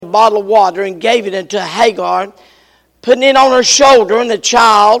bottle of water and gave it unto Hagar, putting it on her shoulder and the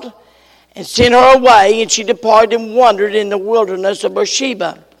child, and sent her away. And she departed and wandered in the wilderness of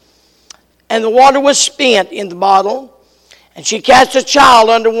Beersheba. And the water was spent in the bottle, and she cast the child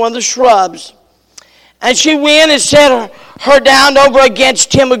under one of the shrubs. And she went and set her down over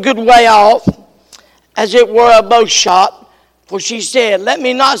against him a good way off, as it were a bow shot. For she said, let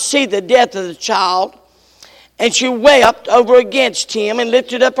me not see the death of the child. And she wept over against him and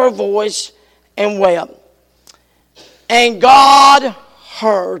lifted up her voice and wept. And God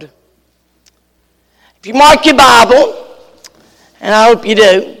heard. If you mark your Bible, and I hope you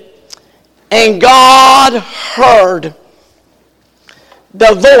do, and God heard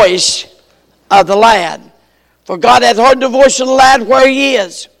the voice of the lad. For God hath heard the voice of the lad where he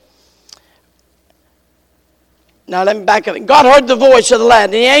is. Now let me back up. God heard the voice of the lad.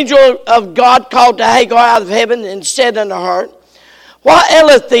 And the angel of God called to Hagar out of heaven and said unto her, What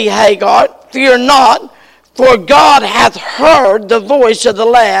aileth thee, Hagar? Fear not, for God hath heard the voice of the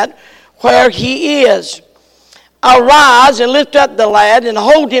lad where he is. Arise and lift up the lad and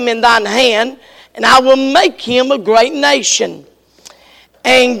hold him in thine hand, and I will make him a great nation.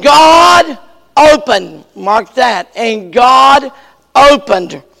 And God opened, mark that, and God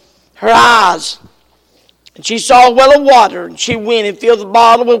opened her eyes. And she saw a well of water, and she went and filled the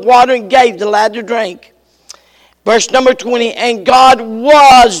bottle with water and gave the lad to drink. Verse number 20, and God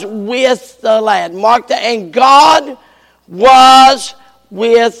was with the lad. Mark that, and God was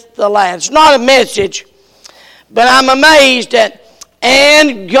with the lad. It's not a message, but I'm amazed at,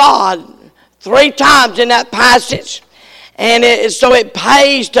 and God, 3 times in that passage. And so it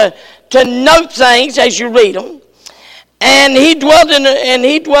pays to note things as you read them. And he dwelt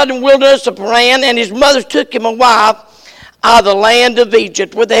in wilderness of Paran, and his mother took him a wife out of the land of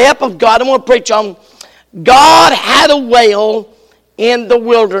Egypt. With the help of God, I'm going to preach on God had a well in the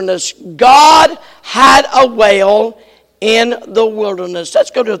wilderness. God had a well in the wilderness.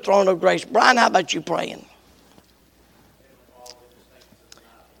 Let's go to the throne of grace. Brian, how about you praying?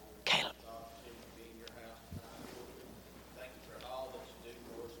 Caleb.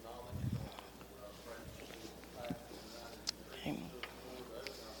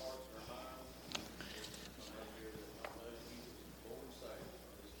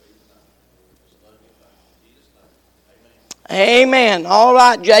 Amen. All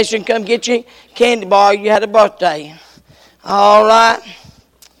right, Jason, come get your candy bar. You had a birthday. All right.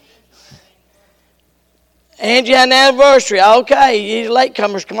 And you had an anniversary. Okay, you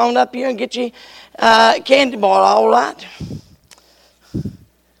latecomers, come on up here and get your candy bar. All right.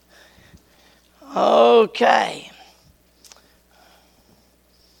 Okay.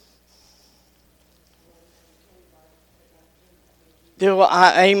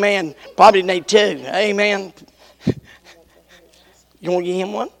 Amen. Probably need 2. Amen. You want to give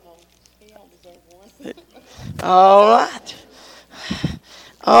him one? All right.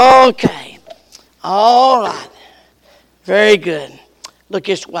 Okay. All right. Very good. Look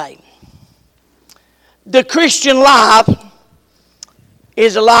this way. The Christian life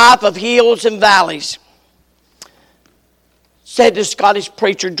is a life of hills and valleys, said the Scottish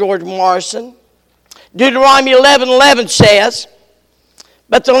preacher George Morrison. Deuteronomy 11:11 says,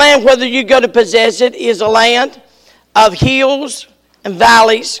 but the land whether you go to possess it is a land of hills and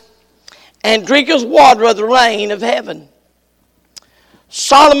valleys, and drinketh water of the rain of heaven.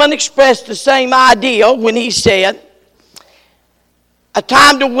 Solomon expressed the same idea when he said, a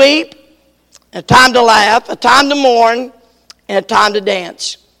time to weep, a time to laugh, a time to mourn, and a time to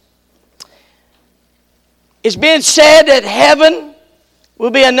dance. It's been said that heaven will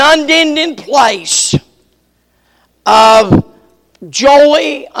be an unending place of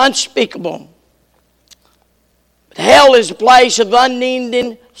joy unspeakable. Hell is a place of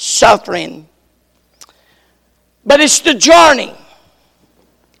unending suffering. But it's the journey.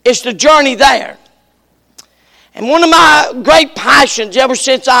 It's the journey there. And one of my great passions ever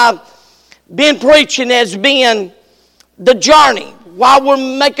since I've been preaching has been the journey. While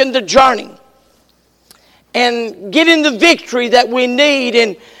we're making the journey. And getting the victory that we need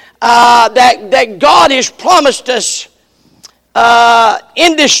and that God has promised us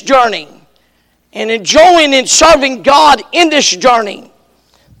in this journey. And enjoying and serving God in this journey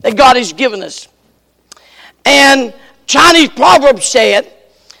that God has given us. And Chinese proverb said,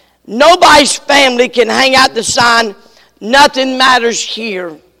 nobody's family can hang out the sign, nothing matters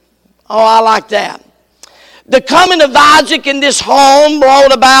here. Oh, I like that. The coming of Isaac in this home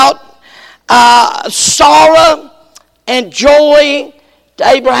brought about sorrow and joy to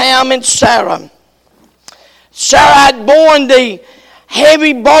Abraham and Sarah. Sarah had borne the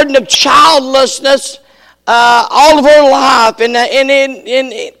heavy burden of childlessness all of her life. And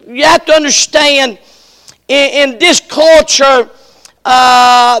you have to understand, in this culture,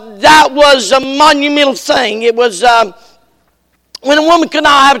 that was a monumental thing. It was when a woman could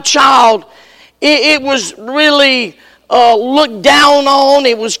not have a child, it was really looked down on.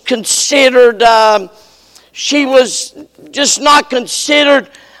 It was considered, she was just not considered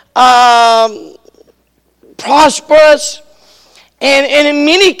prosperous. And in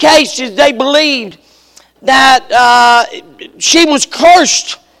many cases, they believed that she was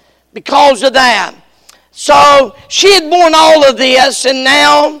cursed because of that. So she had borne all of this, and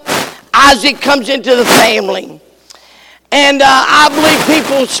now Isaac comes into the family. And I believe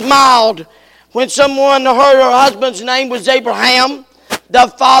people smiled when someone heard her husband's name was Abraham,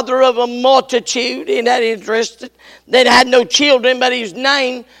 the father of a multitude. Isn't that interesting? They had no children, but he was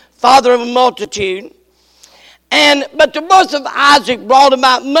named father of a multitude. But the birth of Isaac brought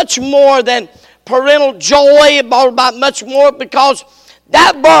about much more than parental joy. It brought about much more, because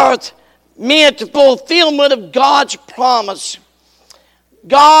that birth meant the fulfillment of God's promise.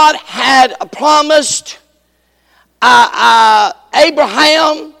 God had promised Abraham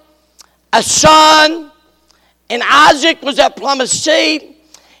a son, and Isaac was that promised seed.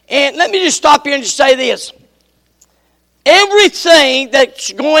 And let me just stop here and just say this. Everything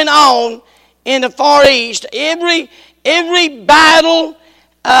that's going on in the Far East, every battle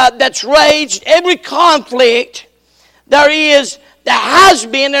that's raged, every conflict there has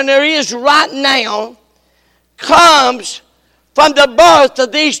been, and there is right now, comes from the birth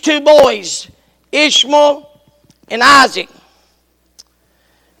of these two boys, Ishmael and Isaac.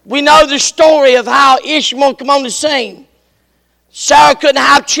 We know the story of how Ishmael came on the scene. Sarah couldn't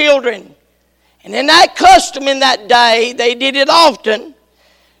have children. And in that custom in that day, they did it often.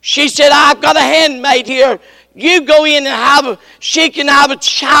 She said, I've got a handmaid here. You go in and she can have a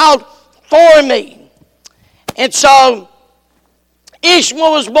child for me. And so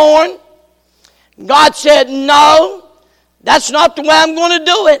Ishmael was born. God said, no, that's not the way I'm going to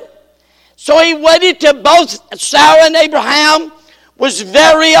do it. So he waited till both Sarah and Abraham was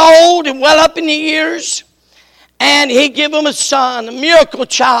very old and well up in the years. And he gave them a son, a miracle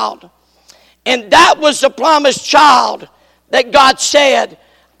child. And that was the promised child that God said,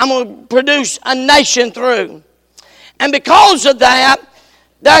 I'm going to produce a nation through. And because of that,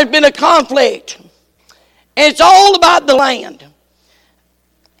 there's been a conflict. And it's all about the land.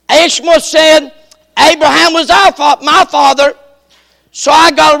 Ishmael said, Abraham was my father, so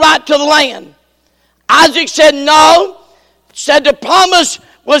I got a right to the land. Isaac said, no. Said the promise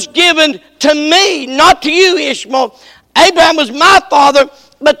was given to me, not to you, Ishmael. Abraham was my father,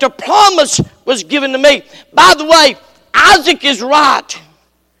 but the promise was given to me. By the way, Isaac is right.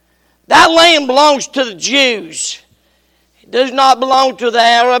 That land belongs to the Jews. It does not belong to the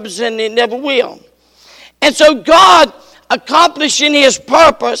Arabs, and it never will. And so God, accomplishing his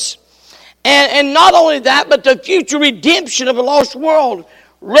purpose, and not only that, but the future redemption of a lost world,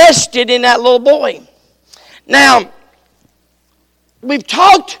 rested in that little boy. Now,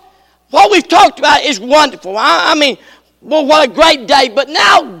 what we've talked about is wonderful. I mean, well, what a great day. But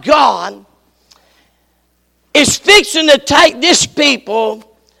now God is fixing to take this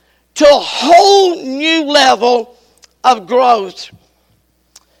people to a whole new level of growth.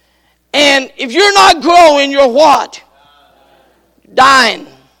 And if you're not growing, you're what? Dying.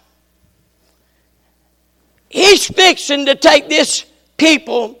 He's fixing to take this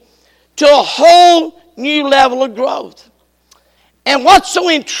people to a whole new level of growth. And what's so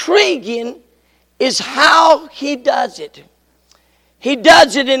intriguing is how he does it. He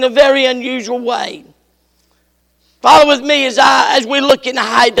does it in a very unusual way. Follow with me as we look into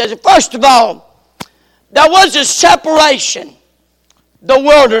how he does it. First of all, there was a separation, the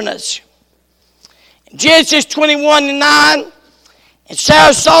wilderness. In Genesis 21:9, and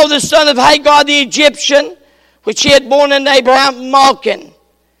Sarah saw the son of Hagar the Egyptian, which she had born unto Abraham, mocking.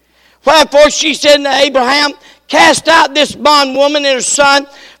 Wherefore she said unto Abraham, cast out this bondwoman and her son,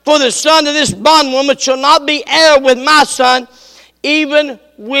 for the son of this bondwoman shall not be heir with my son, even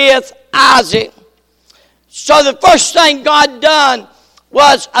with Isaac. So the first thing God done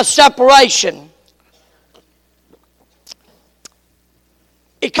was a separation.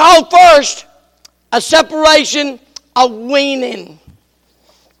 He called first a separation of weaning.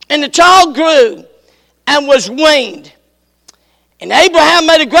 And the child grew and was weaned. And Abraham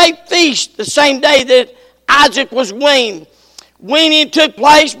made a great feast the same day that Isaac was weaned. Weaning took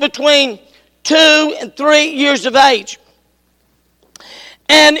place between 2 and 3 years of age.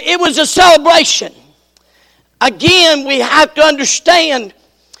 And it was a celebration. Again, we have to understand,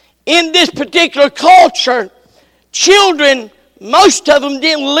 in this particular culture, children, most of them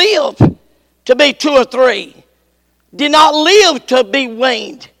didn't live to be 2 or 3. Did not live to be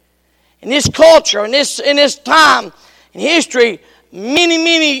weaned. In this culture, in this time, in history,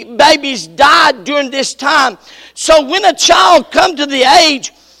 many babies died during this time. So when a child come to the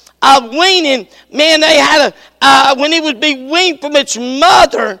age of weaning, man, they had when it would be weaned from its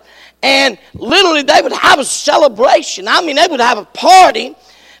mother, and literally they would have a celebration. I mean, they would have a party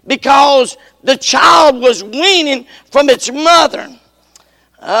because the child was weaning from its mother.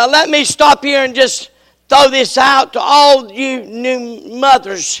 Let me stop here and just throw this out to all you new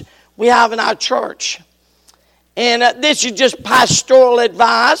mothers we have in our church. And this is just pastoral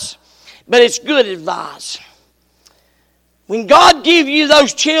advice, but it's good advice. When God gave you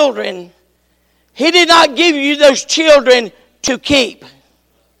those children, He did not give you those children to keep.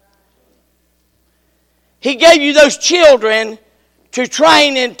 He gave you those children to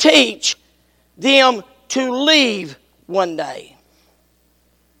train and teach them to leave one day.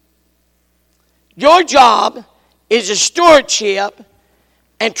 Your job is a stewardship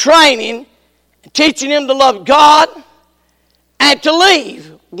and training and teaching them to love God and to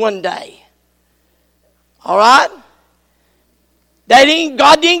leave one day. All right?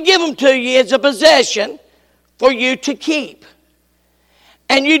 God didn't give them to you as a possession for you to keep.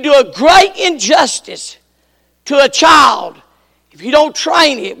 And you do a great injustice to a child if you don't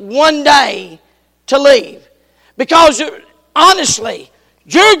train it one day to leave. Because honestly,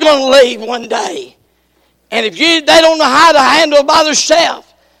 you're going to leave one day. And if they don't know how to handle it by themselves.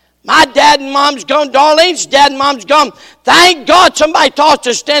 My dad and mom's gone. Darlene's dad and mom's gone. Thank God somebody taught us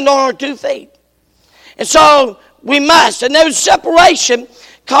to stand on our 2 feet. And so we must. And there was a separation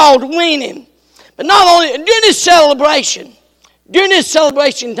called weaning. But not only, during this celebration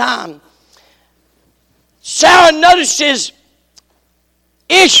time, Sarah notices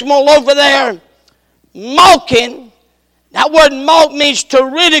Ishmael over there mocking. That word mock means to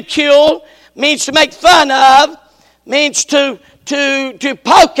ridicule, means to make fun of, means to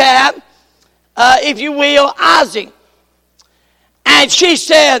poke at, if you will, Isaac. And she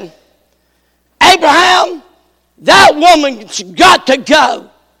said, Abraham, that woman's got to go.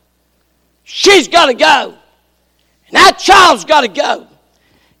 She's got to go. And that child's got to go.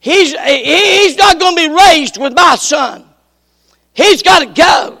 He's not going to be raised with my son. He's got to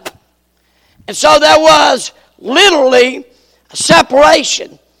go. And so there was literally a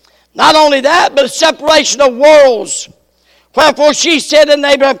separation. Not only that, but a separation of worlds. Wherefore she said unto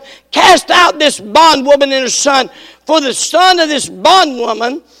Abraham, cast out this bondwoman and her son, for the son of this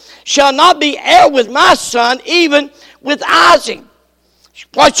bondwoman shall not be heir with my son, even with Isaac.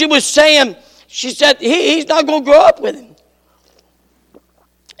 What she was saying, she said, he's not going to grow up with him.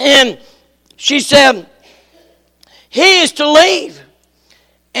 And she said, he is to leave.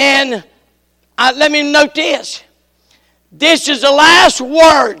 And let me note this. This is the last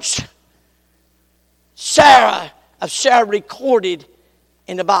words Sarah recorded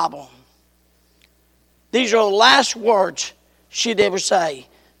in the Bible. These are the last words she'd ever say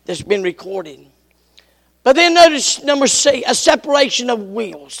that's been recorded. But then notice number C, a separation of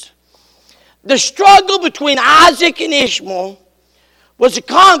wills. The struggle between Isaac and Ishmael was a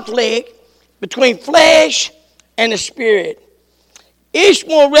conflict between flesh and the spirit.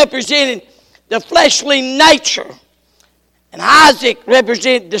 Ishmael represented the fleshly nature, and Isaac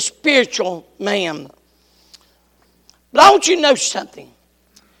represented the spiritual man. But I want you to know something.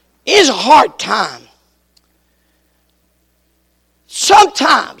 It is a hard time.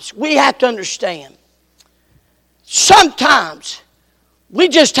 Sometimes we have to understand. Sometimes we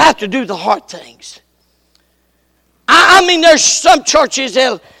just have to do the hard things. I mean, there's some churches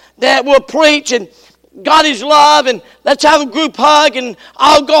that will preach and God is love and let's have a group hug and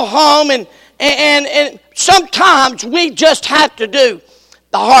I'll go home. And sometimes we just have to do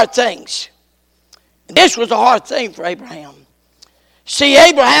the hard things. And this was a hard thing for Abraham. See,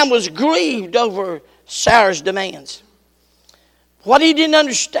 Abraham was grieved over Sarah's demands. What he didn't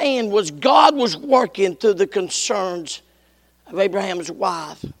understand was God was working through the concerns of Abraham's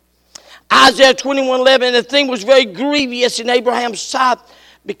wife. Isaiah 21:11, the thing was very grievous in Abraham's sight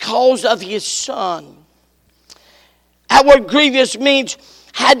because of his son. That word grievous means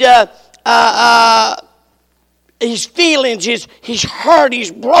had his feelings, his heart,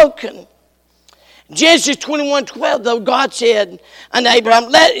 he's broken. Genesis 21:12, though, God said unto Abraham,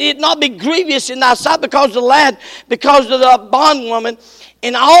 let it not be grievous in thy sight because of the lad, because of the bondwoman,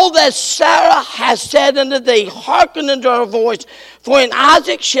 and all that Sarah has said unto thee, hearken unto her voice, for in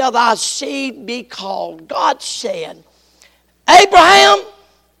Isaac shall thy seed be called. God said, Abraham,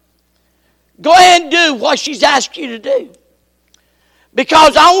 go ahead and do what she's asked you to do.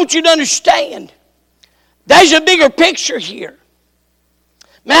 Because I want you to understand, there's a bigger picture here.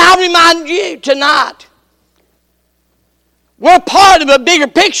 May I remind you tonight, we're part of a bigger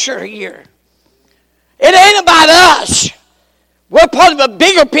picture here. It ain't about us. We're part of a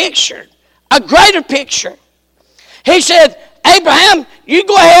bigger picture, a greater picture. He said, Abraham, you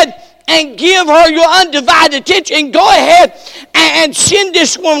go ahead and give her your undivided attention and go ahead and send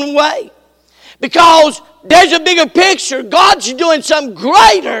this woman away. Because there's a bigger picture. God's doing something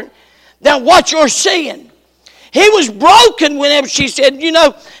greater than what you're seeing. He was broken whenever she said,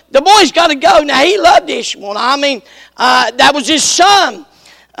 the boy's got to go. Now, he loved Ishmael. That was his son.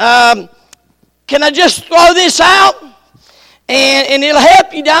 Can I just throw this out? And it'll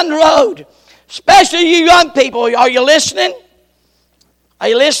help you down the road. Especially you young people. Are you listening? Are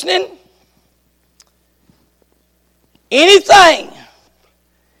you listening? Anything,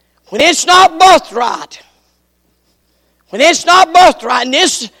 when it's not birthright, and this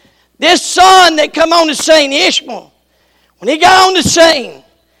son that come on the scene, Ishmael, when he got on the scene,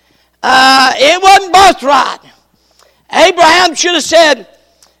 it wasn't birthright. Abraham should have said,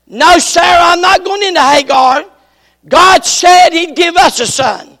 no, Sarah, I'm not going into Hagar. God said he'd give us a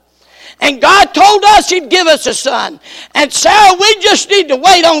son. And God told us he'd give us a son. And Sarah, we just need to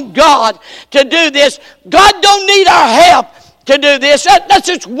wait on God to do this. God don't need our help to do this. Let's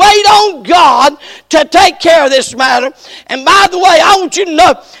just wait on God to take care of this matter. And by the way, I want you to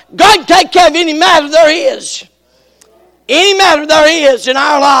know, God can take care of any matter there is. Any matter there is in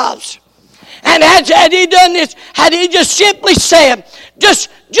our lives. And had he done this, had he just simply said, let's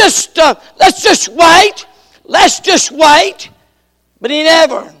just wait. Let's just wait. But he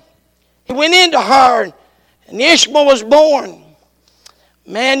never. He went into her, and Ishmael was born.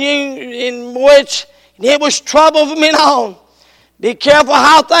 Man, it was trouble from then on. Be careful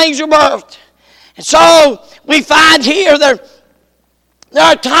how things are birthed. And so we find here there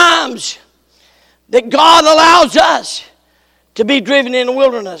are times that God allows us to be driven in the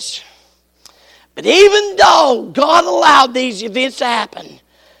wilderness. But even though God allowed these events to happen,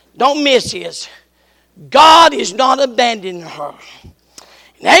 don't miss this. God is not abandoning her.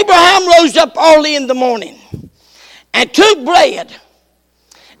 And Abraham rose up early in the morning and took bread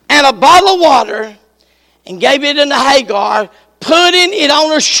and a bottle of water and gave it unto Hagar, putting it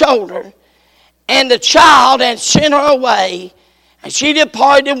on her shoulder and the child, and sent her away. And she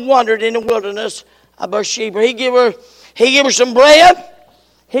departed and wandered in the wilderness of Beersheba. He gave her some bread.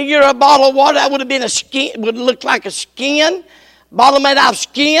 He gave her a bottle of water. That would have been a skin, would look like a skin, bottle made out of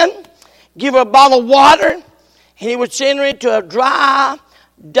skin. Give her a bottle of water, and he would send her into a dry,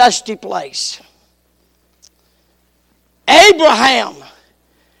 dusty place. Abraham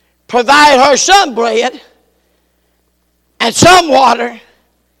provided her some bread and some water,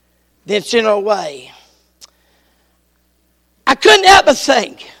 then sent her away. I couldn't help but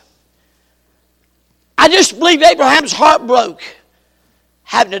think. I just believe Abraham's heart broke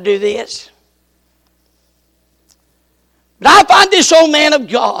having to do this. But I find this old man of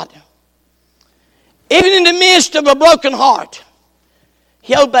God, even in the midst of a broken heart,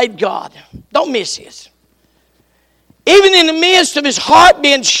 he obeyed God. Don't miss this. Even in the midst of his heart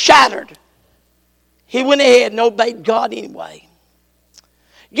being shattered, he went ahead and obeyed God anyway.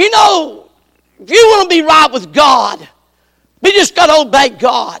 You know, if you want to be right with God, we just got to obey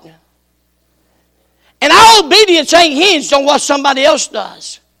God. And our obedience ain't hinged on what somebody else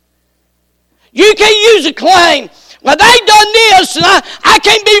does. You can't use a claim, well, they done this and I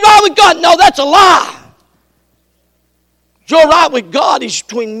can't be right with God. No, that's a lie. Your right with God is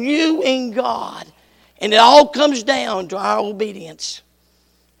between you and God. And it all comes down to our obedience.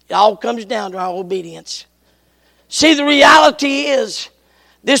 It all comes down to our obedience. See, the reality is,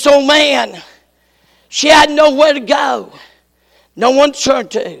 this old man, she had nowhere to go. No one to turn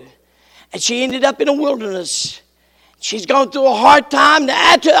to. And she ended up in a wilderness. She's gone through a hard time. To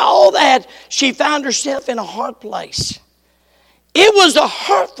add to all that, she found herself in a hard place. It was a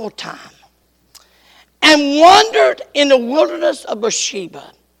hurtful time. And wandered in the wilderness of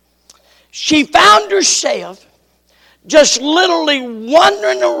Beersheba. She found herself just literally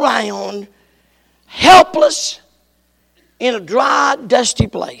wandering around, helpless, in a dry, dusty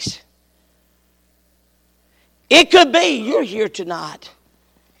place. It could be you're here tonight,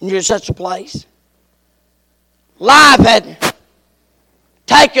 and you're in such a place. Life had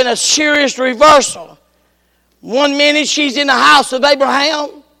taken a serious reversal. One minute she's in the house of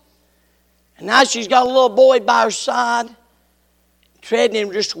Abraham, and now she's got a little boy by her side, treading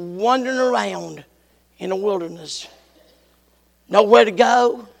him, just wandering around in the wilderness. Nowhere to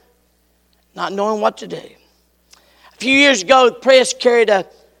go, not knowing what to do. A few years ago, the press carried a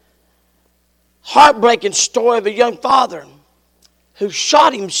heartbreaking story of a young father who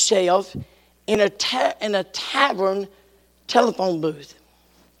shot himself in a tavern telephone booth.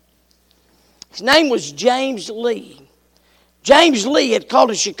 His name was James Lee. James Lee had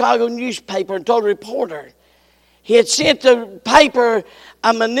called a Chicago newspaper and told a reporter he had sent the paper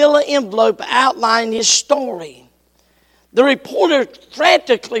a manila envelope outlining his story. The reporter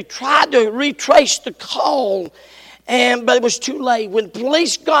frantically tried to retrace the call, but it was too late. When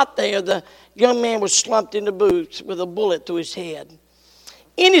police got there, the young man was slumped in the booth with a bullet through his head.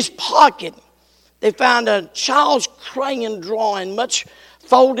 In his pocket, they found a child's crayon drawing, much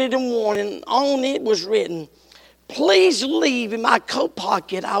folded and worn, and on it was written, "Please leave in my coat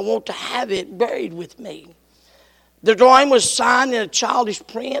pocket. I want to have it buried with me." The drawing was signed in a childish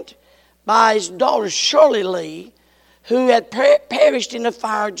print by his daughter, Shirley Lee, who had perished in a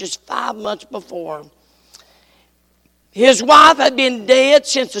fire just 5 months before. His wife had been dead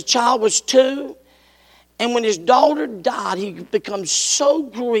since the child was 2, and when his daughter died, he became so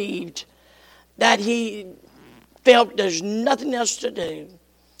grieved that he felt there's nothing else to do.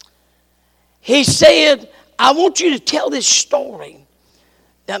 He said, "I want you to tell this story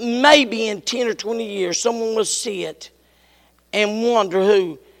that maybe in 10 or 20 years someone will see it and wonder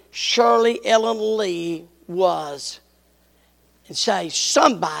who Shirley Ellen Lee was and say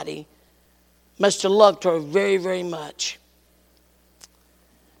somebody must have loved her very, very much."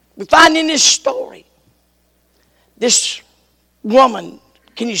 We find in this story, this woman,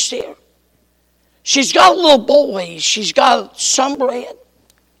 can you see her? She's got a little boy. She's got some bread.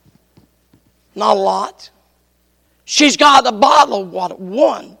 Not a lot. She's got a bottle of water,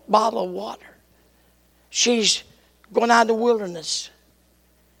 one bottle of water. She's going out in the wilderness.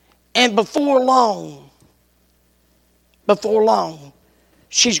 And before long,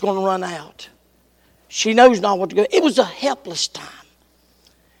 she's going to run out. She knows not what to do. It was a helpless time.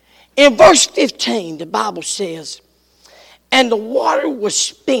 In verse 15, the Bible says, "And the water was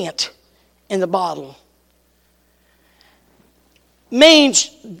spent in the bottle." Means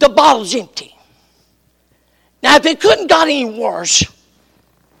the bottle's empty. Now, if it couldn't got any worse,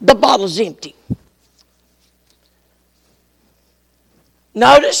 the bottle's empty.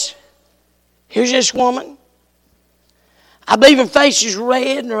 Notice, here's this woman. I believe her face is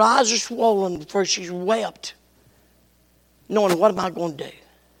red and her eyes are swollen before she's wept, knowing, what am I going to do?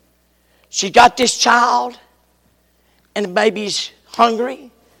 She's got this child, and the baby's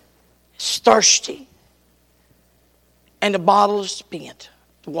hungry, it's thirsty, and the bottle is spent.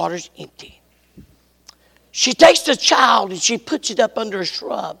 The water's empty. She takes the child and she puts it up under a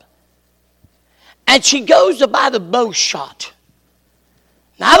shrub. And she goes to buy the bow shot.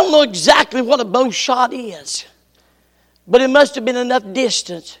 Now, I don't know exactly what a bow shot is, but it must have been enough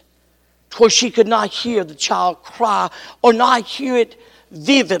distance to where she could not hear the child cry or not hear it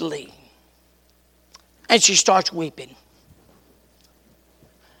vividly. And she starts weeping.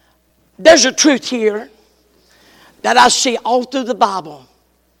 There's a truth here that I see all through the Bible.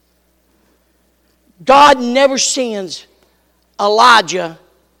 God never sends Elijah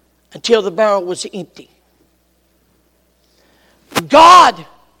until the barrel was empty. God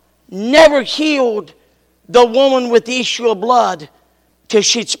never healed the woman with the issue of blood till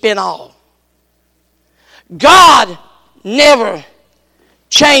she'd spent all. God never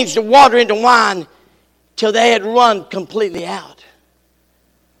changed the water into wine till they had run completely out.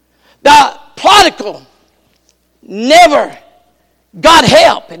 The prodigal never got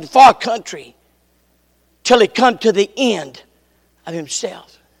help in the far country till he come to the end of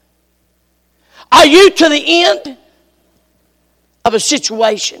himself. Are you to the end of a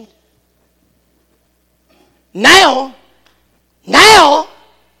situation? Now,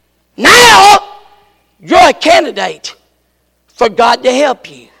 you're a candidate for God to help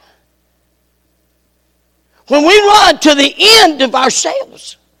you. When we run to the end of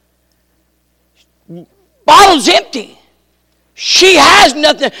ourselves, bottle's empty. She has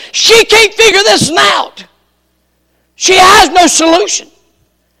nothing. She can't figure this out. She has no solution.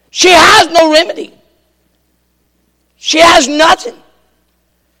 She has no remedy. She has nothing.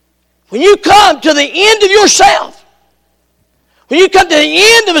 When you come to the end of yourself, when you come to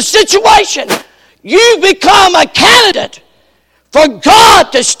the end of a situation, you become a candidate for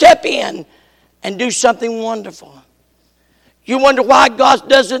God to step in and do something wonderful. You wonder why God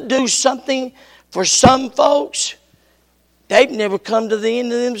doesn't do something for some folks? They've never come to the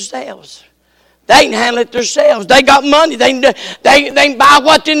end of themselves. They can handle it themselves. They got money. They can buy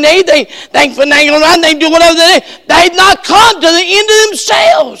what they need. They can finagle around. They can do whatever they need. They've not come to the end of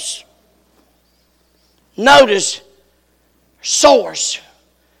themselves. Notice source.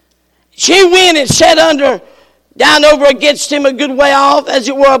 She went and sat down over against him a good way off, as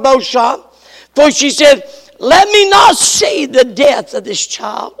it were a bow shot. For she said, "Let me not see the death of this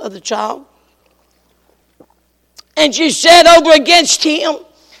child, of the child." And she sat over against him,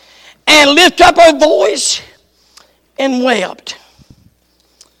 and lifted up her voice and wept.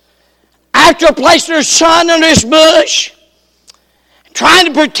 After placing her son under this bush, trying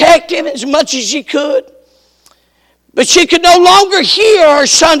to protect him as much as she could, but she could no longer hear her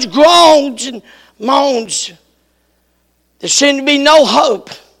son's groans and moans. There seemed to be no hope,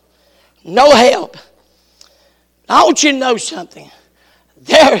 no help. I want you to know something.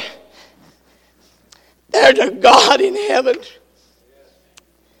 There's a God in heaven.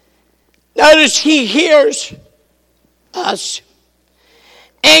 Notice He hears us.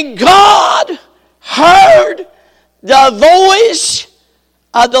 And God heard the voice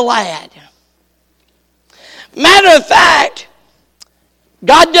of the lad. Matter of fact,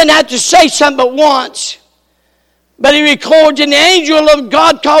 God doesn't have to say something but once. But He records, and the angel of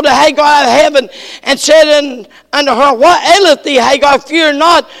God called to Hagar out of heaven and said unto her, What aileth thee, Hagar? Fear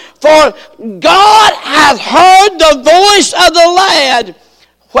not, for God hath heard the voice of the lad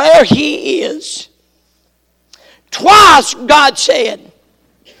where he is. Twice God said,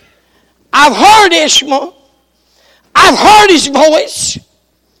 I've heard Ishmael. I've heard his voice.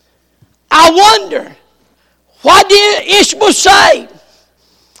 I wonder, what did Ishmael say?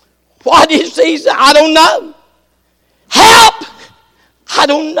 What did he say? I don't know. Help! I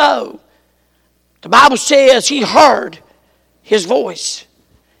don't know. The Bible says he heard his voice.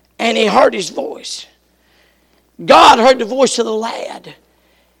 And he heard his voice. God heard the voice of the lad.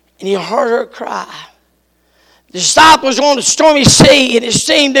 And He heard her cry. The disciples were on a stormy sea, and it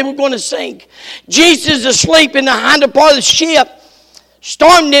seemed they were going to sink. Jesus asleep in the hinder part of the ship.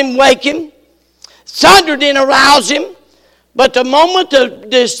 Storm didn't wake him. Thunder didn't arouse him. But the moment the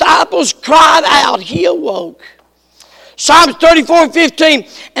disciples cried out, he awoke. Psalms 34:15,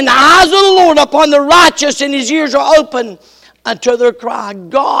 and the eyes of the Lord upon the righteous, and His ears are open unto their cry.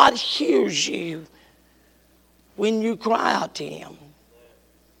 God hears you when you cry out to Him.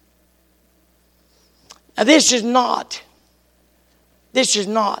 Now this is not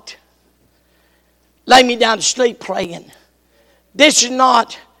lay me down to sleep praying. This is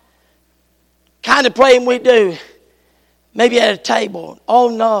not kind of praying we do maybe at a table. Oh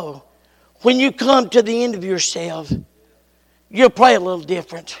no. When you come to the end of yourself, you'll pray a little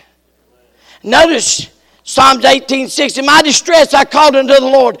different. Notice Psalms 18:6. In my distress I called unto the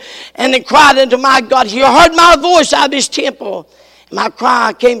Lord, and then cried unto my God. He heard my voice out of His temple. And my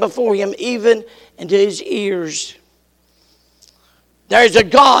cry came before Him, even into His ears. There's a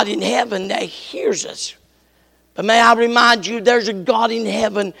God in heaven that hears us. But may I remind you, there's a God in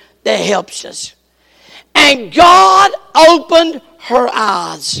heaven that helps us. And God opened her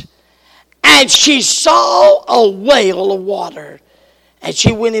eyes, and she saw a well of water. And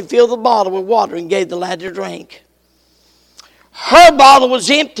she went and filled the bottle with water and gave the lad to drink. Her bottle was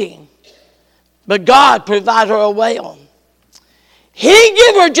empty, but God provided her a well. He didn't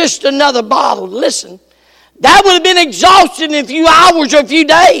give her just another bottle. Listen, that would have been exhausted in a few hours or a few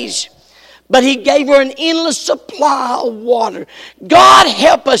days. But He gave her an endless supply of water. God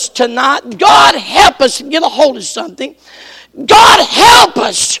help us tonight. God help us get a hold of something. God help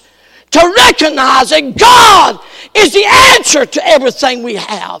us to recognize that God is the answer to everything we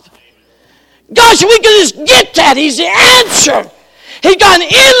have. God, so we can just get that. He's the answer. He's got an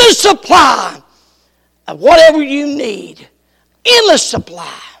endless supply of whatever you need. Endless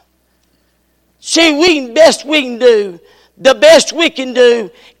supply. See, the best we can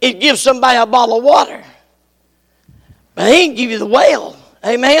do is give somebody a bottle of water. But He didn't give you the well.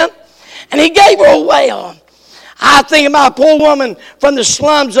 Amen? And He gave her a well. I think about a poor woman from the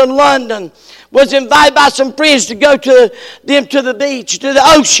slums of London was invited by some friends to go to the beach, to the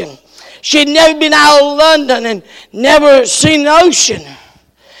ocean. She had never been out of London and never seen the ocean.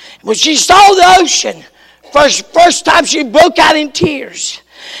 When she saw the ocean, first time she broke out in tears.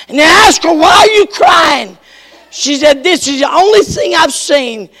 And they asked her, why are you crying? She said, this is the only thing I've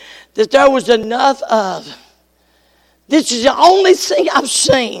seen that there was enough of. This is the only thing I've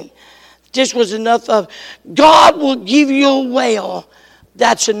seen. This was enough of. God will give you a well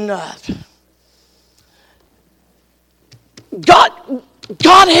that's enough. God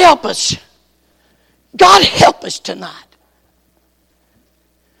help us. God help us tonight.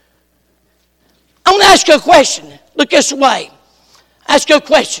 I want to ask you a question. Look this way. Ask you a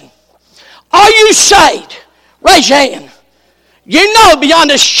question. Are you saved? Raise your hand. You know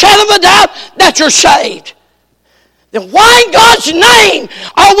beyond a shadow of a doubt that you're saved. Then why in God's name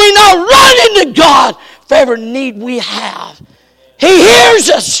are we not running to God for every need we have? He hears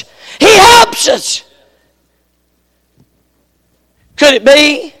us. He helps us. Could it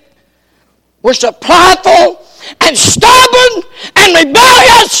be we're so prideful and stubborn and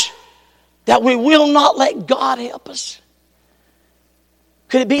rebellious that we will not let God help us?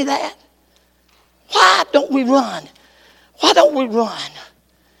 Could it be that? Why don't we run? Why don't we run?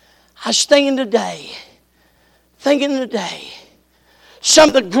 I was thinking today, some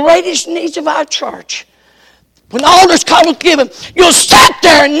of the greatest needs of our church, when the altar's called with giving, you'll sit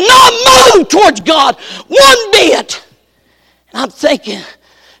there and not move towards God one bit. And I'm thinking,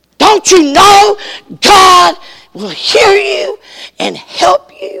 don't you know God will hear you and help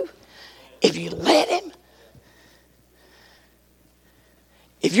you if you let Him?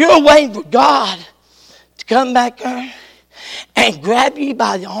 If you're waiting for God to come back there and grab you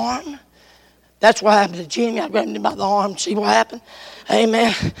by the arm, that's what happened to Jimmy. I grabbed him by the arm, see what happened?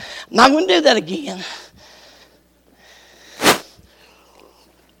 Amen. I'm not going to do that again.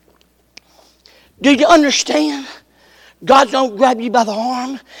 Do you understand? God don't grab you by the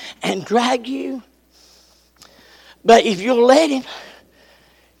arm and drag you. But if you'll let Him,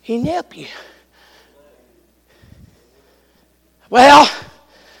 He can help you. Well,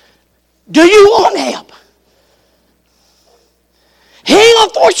 do you want help? He ain't going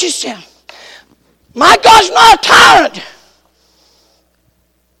to force yourself. My God's not a tyrant.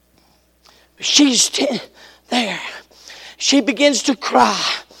 She's there. She begins to cry.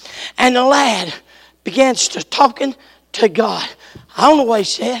 And the lad begins to talking to God. I don't know what he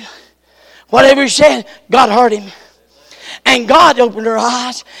said. Whatever he said, God heard him. And God opened her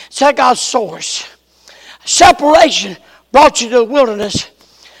eyes. Said God's source. Separation brought you to the wilderness.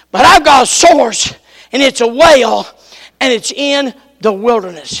 But I've got a source. And it's a well. And it's in the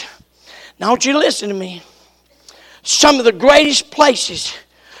wilderness. Now I want you to listen to me. Some of the greatest places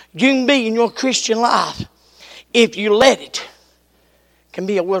you can be in your Christian life, if you let it, can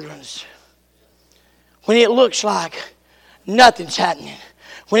be a wilderness. When it looks like nothing's happening.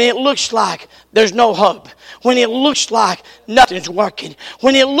 When it looks like there's no hope. When it looks like nothing's working.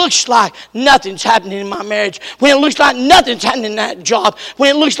 When it looks like nothing's happening in my marriage. When it looks like nothing's happening in that job.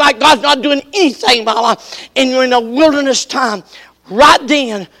 When it looks like God's not doing anything in my life. And you're in a wilderness time. Right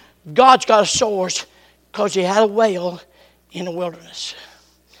then, God's got a source because He had a well in the wilderness.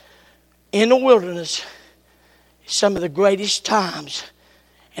 In the wilderness is some of the greatest times.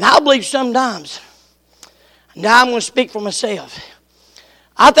 And I believe sometimes, now I'm going to speak for myself.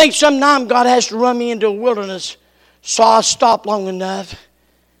 I think sometimes God has to run me into a wilderness so I stop long enough.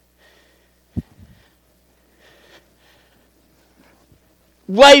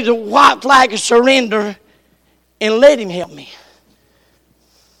 Wave the white flag of surrender and let Him help me.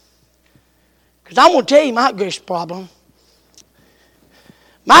 Because I'm going to tell you my greatest problem.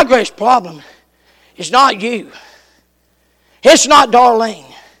 My greatest problem is not you. It's not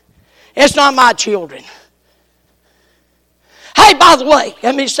Darlene. It's not my children. Hey, by the way,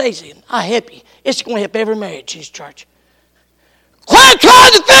 let me say something. I help you. It's going to help every marriage in this church. Quit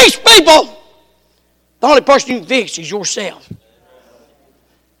trying to fix people. The only person you can fix is yourself. The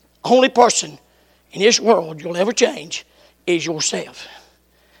only person in this world you'll ever change is yourself.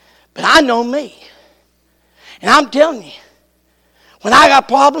 But I know me. And I'm telling you, when I got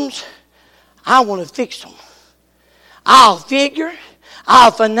problems, I want to fix them. I'll figure,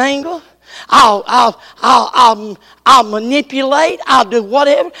 I'll finagle, I'll manipulate, I'll do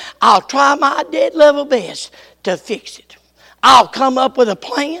whatever. I'll try my dead level best to fix it. I'll come up with a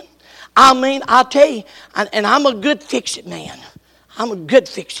plan. I'll tell you, and I'm a good fix-it man. I'm a good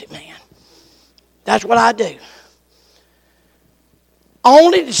fix-it man. That's what I do.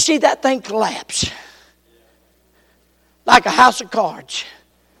 Only to see that thing collapse. Like a house of cards.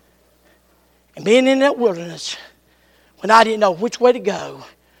 And being in that wilderness when I didn't know which way to go,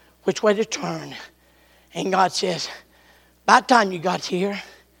 which way to turn. And God says, by the time you got here,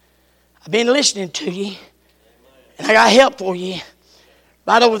 I've been listening to you. And I got help for you.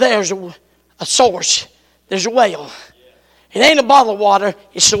 Right over there's a source. There's a well. It ain't a bottle of water,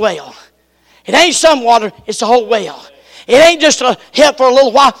 it's a well. It ain't some water, it's the whole well. It ain't just a help for a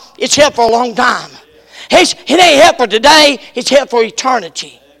little while, it's help for a long time. It ain't help for today, it's help for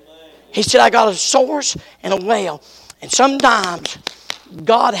eternity. He said, I got a source and a well. And sometimes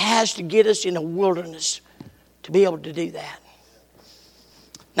God has to get us in a wilderness to be able to do that.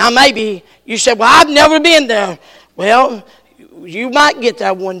 Now maybe you said, well, I've never been there. Well, you might get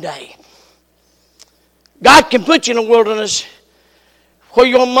there one day. God can put you in a wilderness where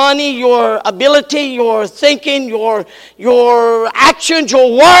your money, your ability, your thinking, your actions,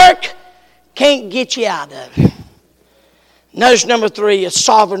 your work can't get you out of it. Notice number 3 is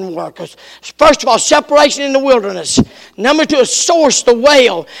sovereign work. First of all, separation in the wilderness. Number 2 is source, the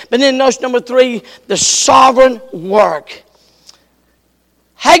well. But then notice number 3, the sovereign work.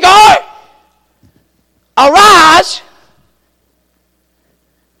 Hagar, arise,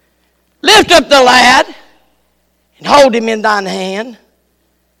 lift up the lad, and hold him in thine hand.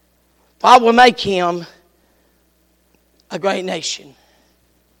 For I will make him a great nation.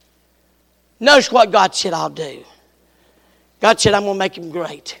 Notice what God said I'll do. God said I'm going to make him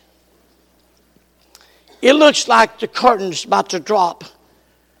great. It looks like the curtain's about to drop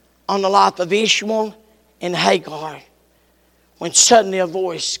on the life of Ishmael and Hagar when suddenly a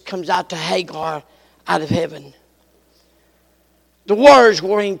voice comes out to Hagar out of heaven. The words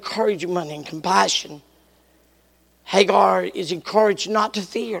were encouragement and compassion. Hagar is encouraged not to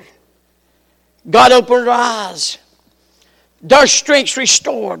fear. God opened her eyes. Their strength's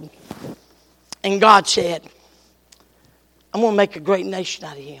restored. And God said, I'm going to make a great nation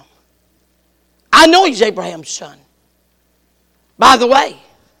out of him. I know he's Abraham's son. By the way,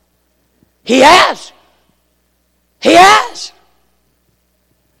 he has. He has.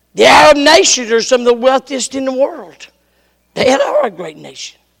 The Arab nations are some of the wealthiest in the world. They are a great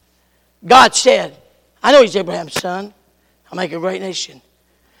nation. God said, I know he's Abraham's son. I'll make a great nation.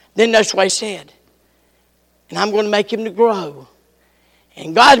 Then that's what he said. And I'm going to make him to grow.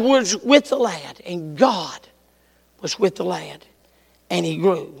 And God was with the lad. And God was with the lad. And he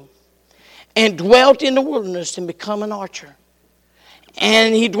grew. And dwelt in the wilderness and become an archer.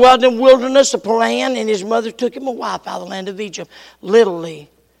 And he dwelt in the wilderness of Paran. And his mother took him a wife out of the land of Egypt. Literally,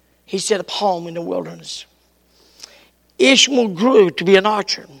 he set up home in the wilderness. Ishmael grew to be an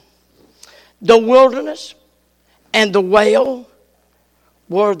archer. The wilderness and the well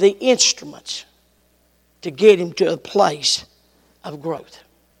were the instruments to get him to a place of growth.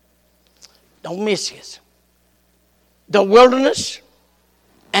 Don't miss this. The wilderness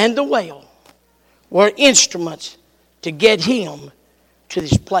and the well were instruments to get him to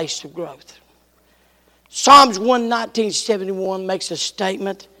this place of growth. Psalms 119:71 makes a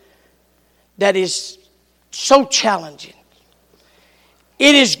statement that is so challenging.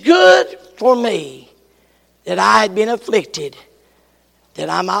 It is good for me that I had been afflicted, that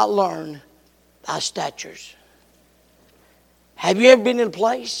I might learn thy statutes. Have you ever been in a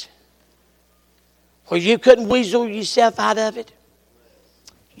place where you couldn't weasel yourself out of it?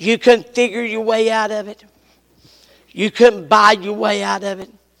 You couldn't figure your way out of it? You couldn't buy your way out of it?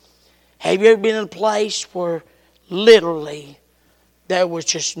 Have you ever been in a place where literally there was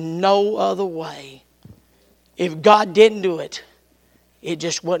just no other way? If God didn't do it, it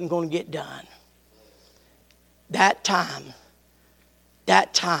just wasn't going to get done. That time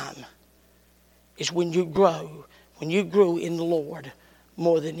is when you grow, when you grew in the Lord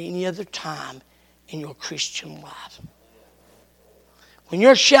more than any other time in your Christian life. When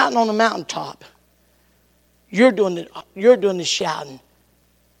you're shouting on the mountaintop, you're doing the shouting.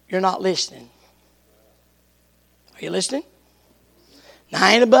 You're not listening. Are you listening? Now,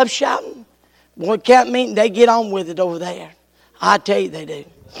 I ain't above shouting. Boy, camp meeting, they get on with it over there. I tell you they do.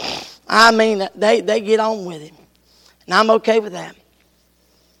 I mean, they get on with it. And I'm okay with that.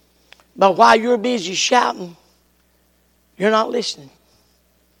 But while you're busy shouting, you're not listening.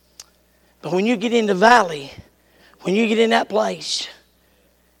 But when you get in the valley, when you get in that place,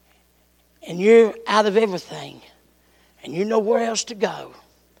 and you're out of everything, and you know where else to go,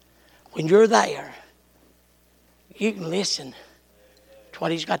 when you're there, you can listen to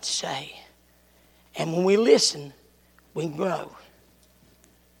what he's got to say. And when we listen, we can grow.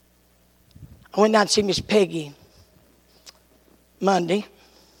 I went down to see Miss Peggy Monday.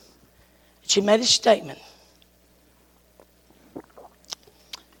 She made a statement.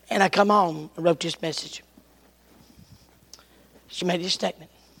 And I come home and wrote this message. She made this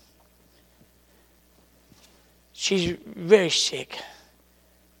statement. She's very sick.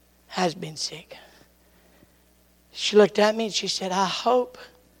 Has been sick. She looked at me and she said, I hope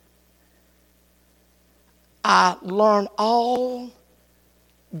I learn all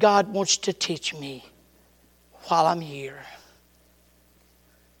God wants to teach me while I'm here.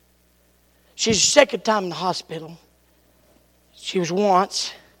 She's the second time in the hospital. She was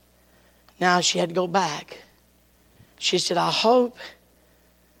once. Now she had to go back. She said, I hope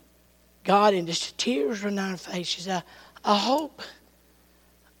God, and just tears run down her face. She said, I hope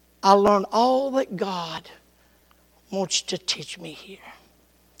I learn all that God wants to teach me here.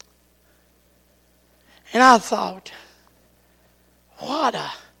 And I thought, what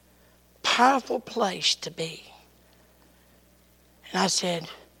a powerful place to be. And I said,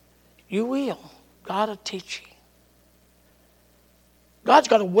 you will. God will teach you. God's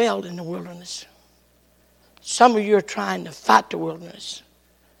got a well in the wilderness. Some of you are trying to fight the wilderness.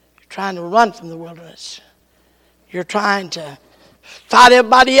 You're trying to run from the wilderness. You're trying to fight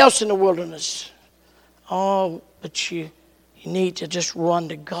everybody else in the wilderness. Oh, but you need to just run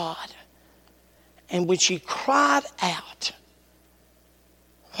to God. And when she cried out,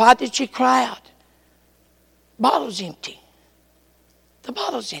 why did she cry out? Bottle's empty. The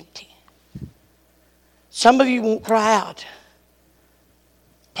bottle's empty. Some of you won't cry out.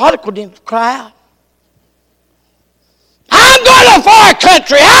 Prodigal didn't cry out. I'm going to a far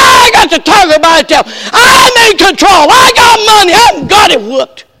country. I got the tongue of my tail. I'm in control. I got money. I've got it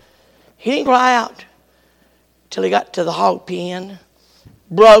whooped. He didn't cry out till he got to the hog pen,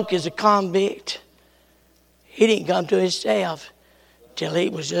 broke as a convict. He didn't come to himself till he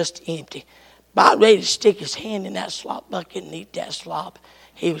was just empty. About ready to stick his hand in that slop bucket and eat that slop.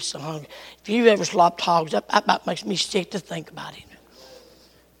 He was so hungry. If you've ever slopped hogs, that about makes me sick to think about it.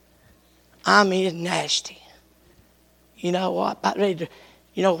 I mean, it's nasty. You know what? About ready to,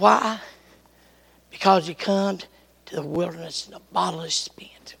 you know why? Because he comes to the wilderness and the bottle is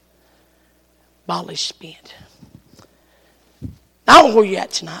spent. Bottle is spent. I don't know where you're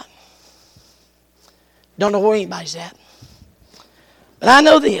at tonight. Don't know where anybody's at. But I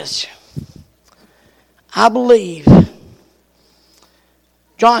know this. I believe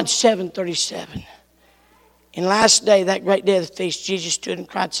John 7:37. In the last day, that great day of the feast, Jesus stood and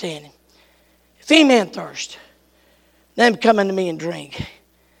cried, saying, if any man thirst, let him come unto me and drink.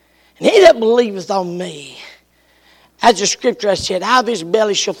 And he that believeth on me, as the scripture has said, out of his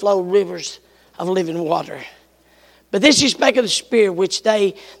belly shall flow rivers of living water. But this he spake of the Spirit, which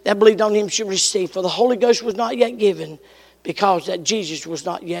they that believed on him should receive. For the Holy Ghost was not yet given, because that Jesus was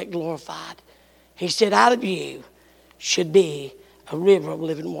not yet glorified. He said, out of you should be a river of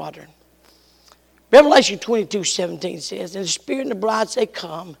living water. Revelation 22:17 says, and the Spirit and the bride say,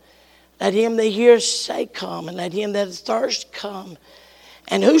 come. Let him that hears say, come. And let him that thirsts come.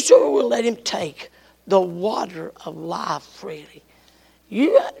 And whosoever will, let him take the water of life freely.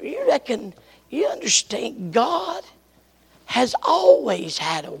 You reckon, you understand, God has always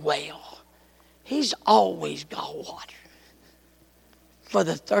had a well. He's always got water for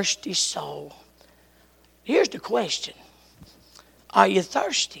the thirsty soul. Here's the question. Are you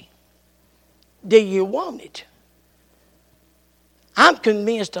thirsty? Do you want it? I'm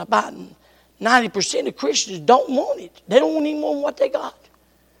convinced about 90% of Christians don't want it. They don't even want what they got.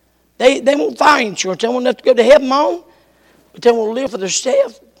 They want fire insurance. They want enough to go to heaven on, but they want to live for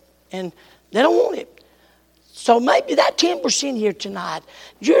themselves, and they don't want it. So maybe that 10% here tonight,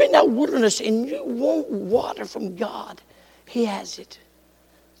 you're in that wilderness and you want water from God. He has it.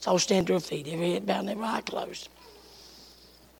 So stand to our feet, every head bowed and every eye closed.